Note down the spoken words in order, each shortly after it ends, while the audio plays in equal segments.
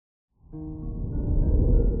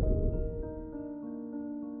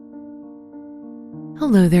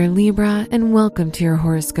Hello there, Libra, and welcome to your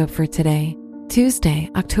horoscope for today, Tuesday,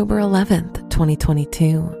 October 11th,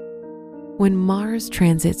 2022. When Mars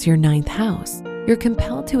transits your 9th house, you're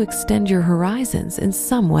compelled to extend your horizons in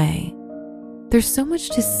some way. There's so much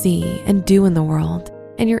to see and do in the world,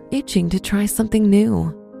 and you're itching to try something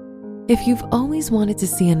new. If you've always wanted to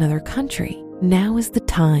see another country, now is the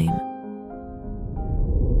time.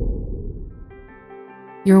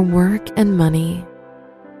 Your work and money.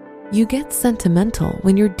 You get sentimental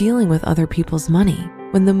when you're dealing with other people's money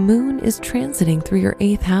when the moon is transiting through your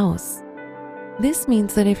 8th house. This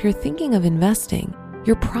means that if you're thinking of investing,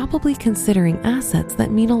 you're probably considering assets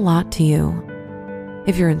that mean a lot to you.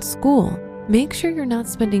 If you're in school, make sure you're not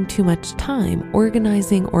spending too much time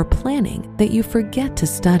organizing or planning that you forget to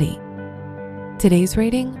study. Today's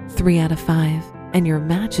rating, 3 out of 5, and your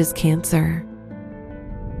match is Cancer.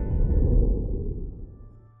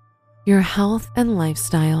 Your health and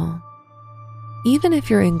lifestyle. Even if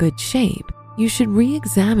you're in good shape, you should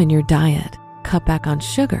re-examine your diet, cut back on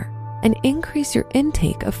sugar, and increase your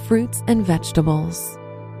intake of fruits and vegetables.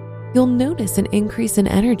 You'll notice an increase in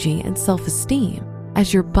energy and self-esteem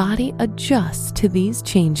as your body adjusts to these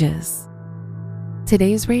changes.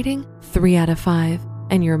 Today's rating, 3 out of 5,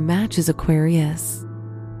 and your match is Aquarius.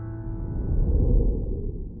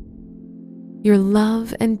 Your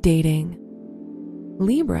love and dating.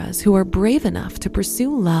 Libras who are brave enough to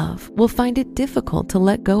pursue love will find it difficult to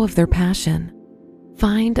let go of their passion.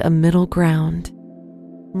 Find a middle ground.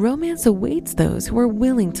 Romance awaits those who are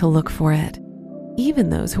willing to look for it. Even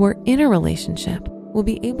those who are in a relationship will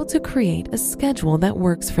be able to create a schedule that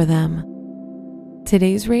works for them.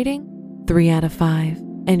 Today's rating, 3 out of 5,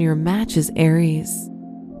 and your match is Aries.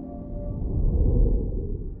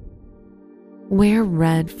 Wear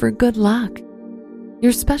red for good luck.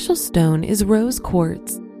 Your special stone is rose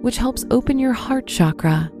quartz, which helps open your heart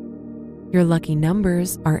chakra. Your lucky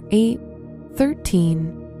numbers are 8,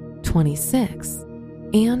 13, 26,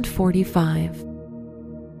 and 45.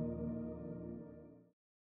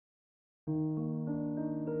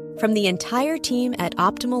 From the entire team at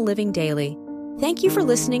Optimal Living Daily, thank you for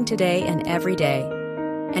listening today and every day.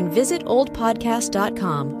 And visit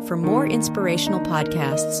oldpodcast.com for more inspirational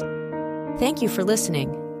podcasts. Thank you for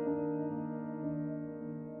listening.